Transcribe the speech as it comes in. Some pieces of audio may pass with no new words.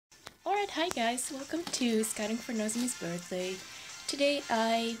Alright, hi guys, welcome to Scouting for NOZOMI'S birthday. Today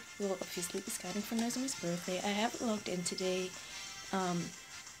I will obviously be scouting for NOZOMI'S birthday. I haven't logged in today. I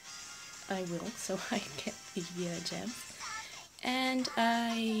will, so I get the gems. And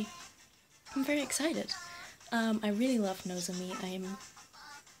I'm very excited. I really love NOZOMI.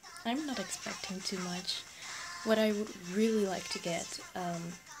 I'm not expecting too much. What I would really like to get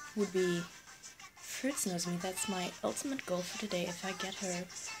would be Fruit's NOZOMI. That's my ultimate goal for today. If I get her,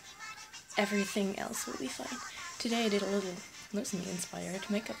 everything else will be fine. Today I did a little NOZOMI inspired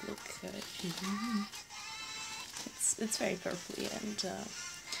makeup look. It's very purpley, and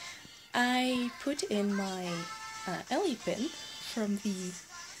I put in my Ellie pin from the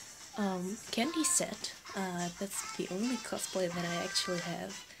candy set. That's the only cosplay that I actually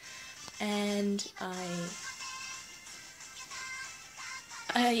have, and I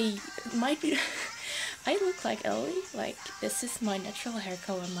might be. I look like Ellie. Like, this is my natural hair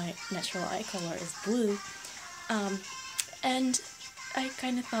color. My natural eye color is blue. And I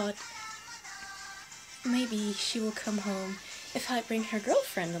kind of thought maybe she will come home if I bring her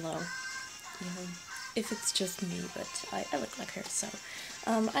girlfriend along. You know, if it's just me, but I look like her. So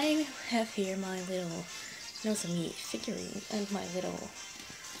I have here my little NOZOMI figurine and my little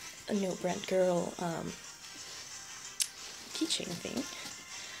No Brand Girl keychain thing.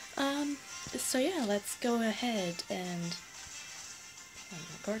 So yeah, let's go ahead and I'm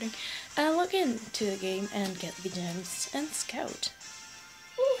recording. Log in to the game and get the gems and scout.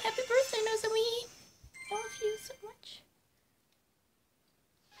 Ooh, happy birthday, NOZOMI! I love you so much.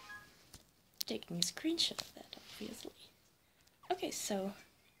 Taking a screenshot of that, obviously. Okay, so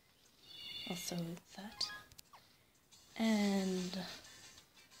also that. And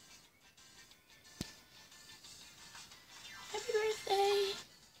happy birthday!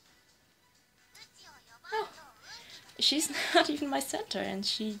 Oh, she's not even my center and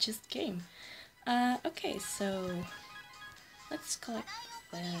she just came. Okay, so let's collect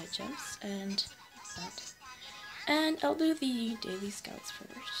the gems and that. And I'll do the daily scouts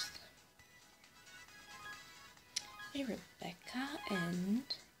first. A Rebecca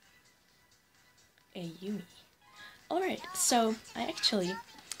and a Yumi. Alright, so I actually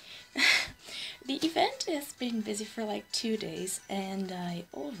the event has been busy for like 2 days and I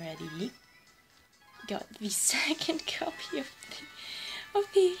already got the second copy of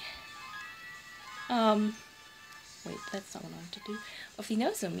the wait, that's not what I want to do, of the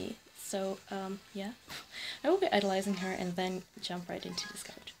NOZOMI. So yeah, I will be idolizing her and then jump right into the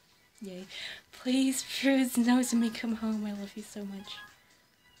scout. Yay. Please, Fruit's NOZOMI, come home, I love you so much.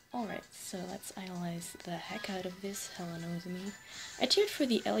 Alright, so let's idolize the heck out of this Hello NOZOMI. I cheered for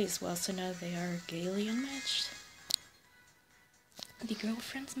the Ellie as well, so now they are gaily unmatched. The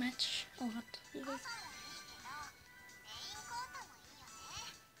girlfriends match a lot. Yes.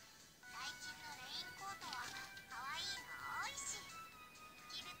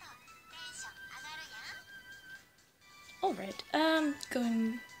 Alright,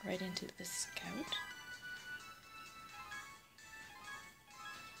 going right into the scout.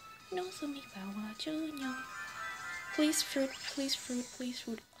 NOZOMI Power Junior. Please Fruit, please Fruit, please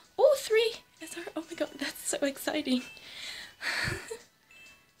Fruit. Oh, 3 SR! Oh my god, that's so exciting.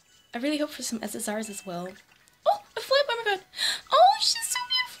 I really hope for some SSRs as well. Oh, a flip! Oh my god! Oh, she's so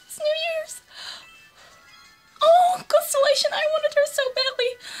beautiful! It's New Year's! Oh, Constellation! I wanted her so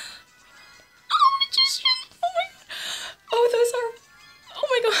badly! Oh, Magician! Oh my god! Oh, those are... Oh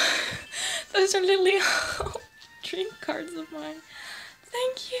my god! Those are literally dream cards of mine.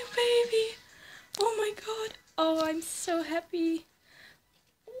 Thank you, baby! Oh my god! Oh, I'm so happy.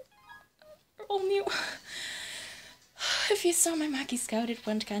 All new. If you saw my Maki Scout, it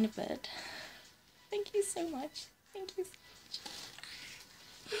went kind of bad. Thank you so much. Thank you so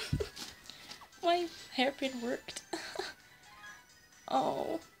much. My hairpin worked.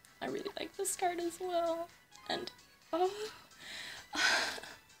 Oh, I really like this card as well. And, oh,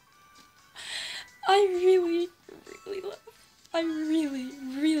 I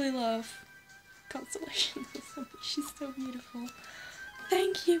really love Constellation. She's so beautiful.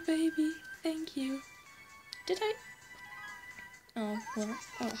 Thank you, baby. Thank you. Did I? Oh, well,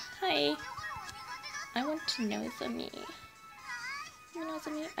 oh, hi. I want to NOZOMI.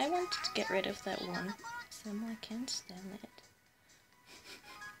 NOZOMI. I want to get rid of that one. I can't stand it.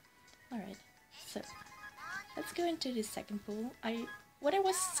 Alright, so let's go into the second pool. What I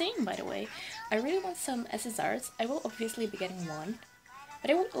was saying, by the way, I really want some SSRs. I will obviously be getting one,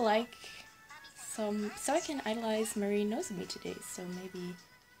 but I would like some, so I can idolize Marie NOZOMI today, so maybe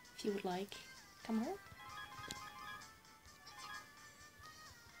if you would like, come over.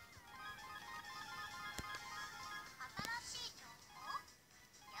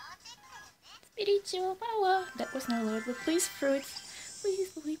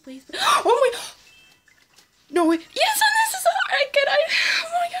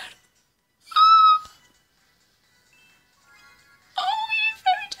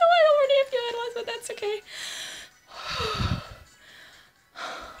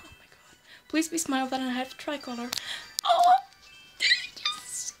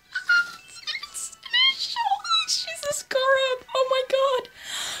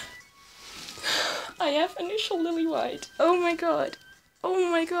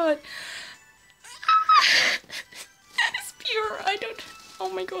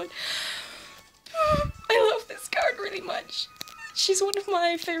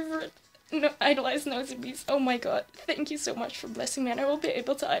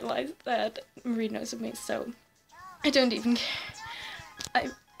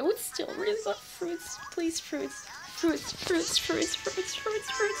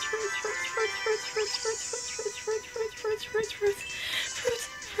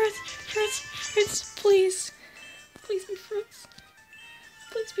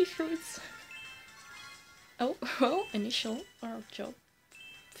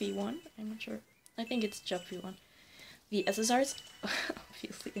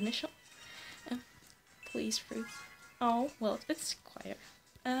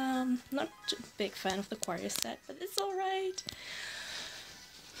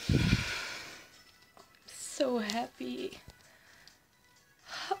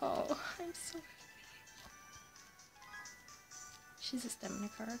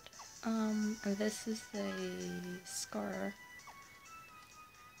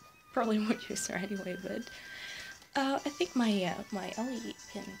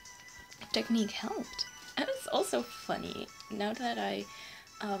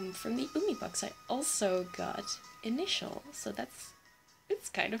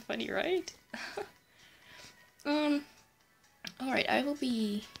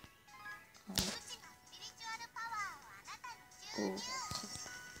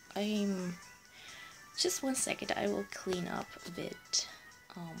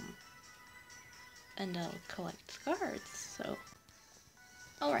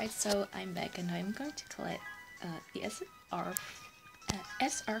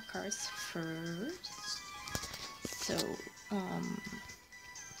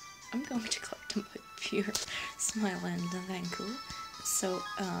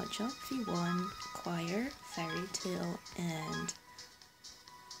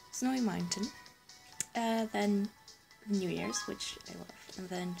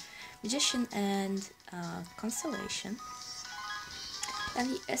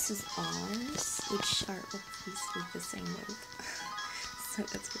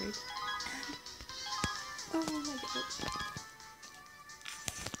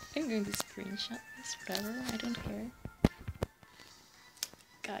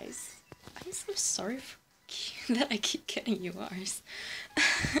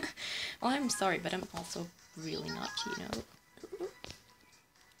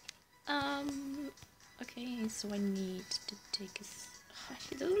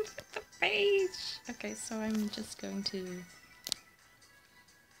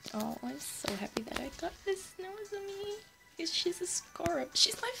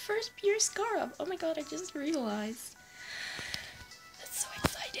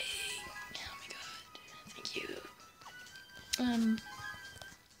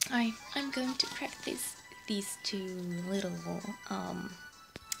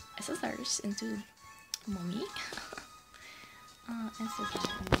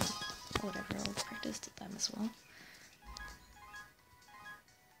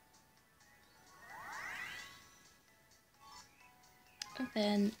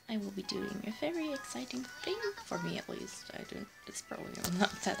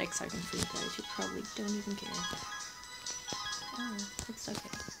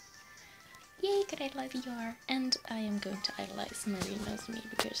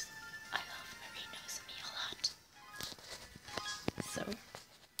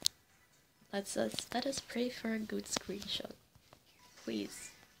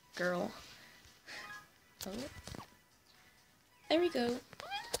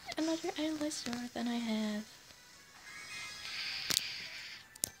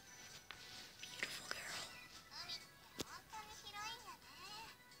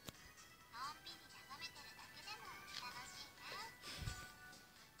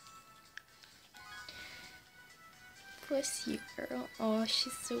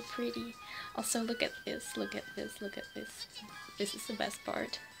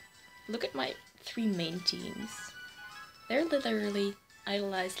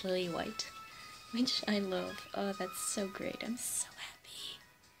 which I love. Oh, that's so great. I'm so happy.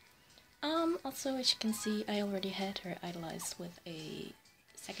 Also, as you can see, I already had her idolized with a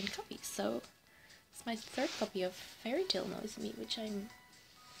second copy, so it's my third copy of Fairy Tale Nozomi, which I'm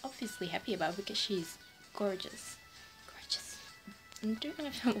obviously happy about because she's gorgeous. Gorgeous. I don't know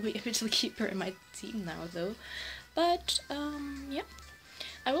if I'll be able to keep her in my team now, though. But, yeah.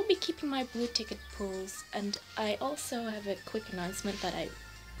 I will be keeping my blue ticket pools, and I also have a quick announcement that I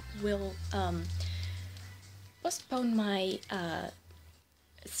will postpone my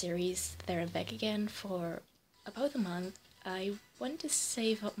series There and Back Again for about a month. I want to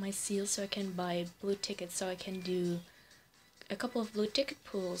save up my seals so I can buy blue tickets, so I can do a couple of blue ticket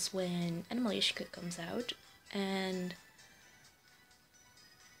pools when Animal Ishika comes out, and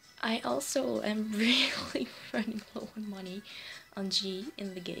I also am really running low on money on G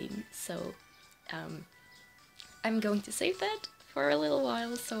in the game, so I'm going to save that for a little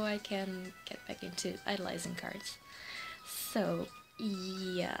while so I can get back into idolizing cards. So,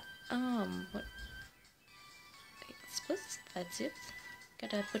 yeah, what? I suppose that's it.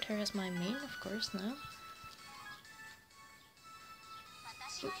 Gotta put her as my main, of course, now.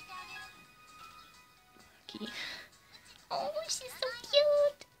 Okay. Oh, she's so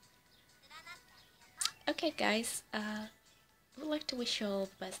cute! Okay, guys, I would like to wish you all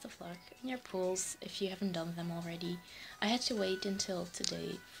best of luck in your pools if you haven't done them already. I had to wait until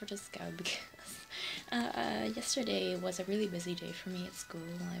today for the scout because yesterday was a really busy day for me at school.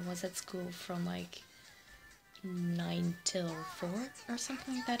 I was at school from like 9 till 4 or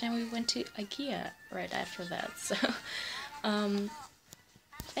something like that, and we went to IKEA right after that. So,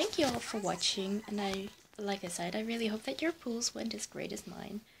 thank you all for watching, and like I said, I really hope that your pools went as great as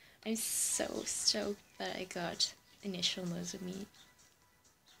mine. I'm so stoked that I got initial Nozomi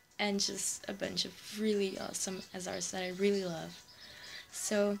and just a bunch of really awesome SRs that I really love.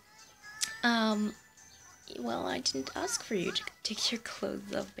 So, well, I didn't ask for you to take your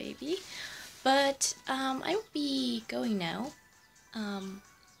clothes off, baby, but I will be going now.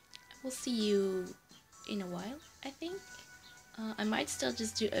 We'll see you in a while, I think. I might still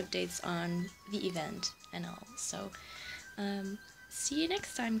just do updates on the event and all. So, see you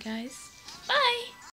next time, guys. Bye!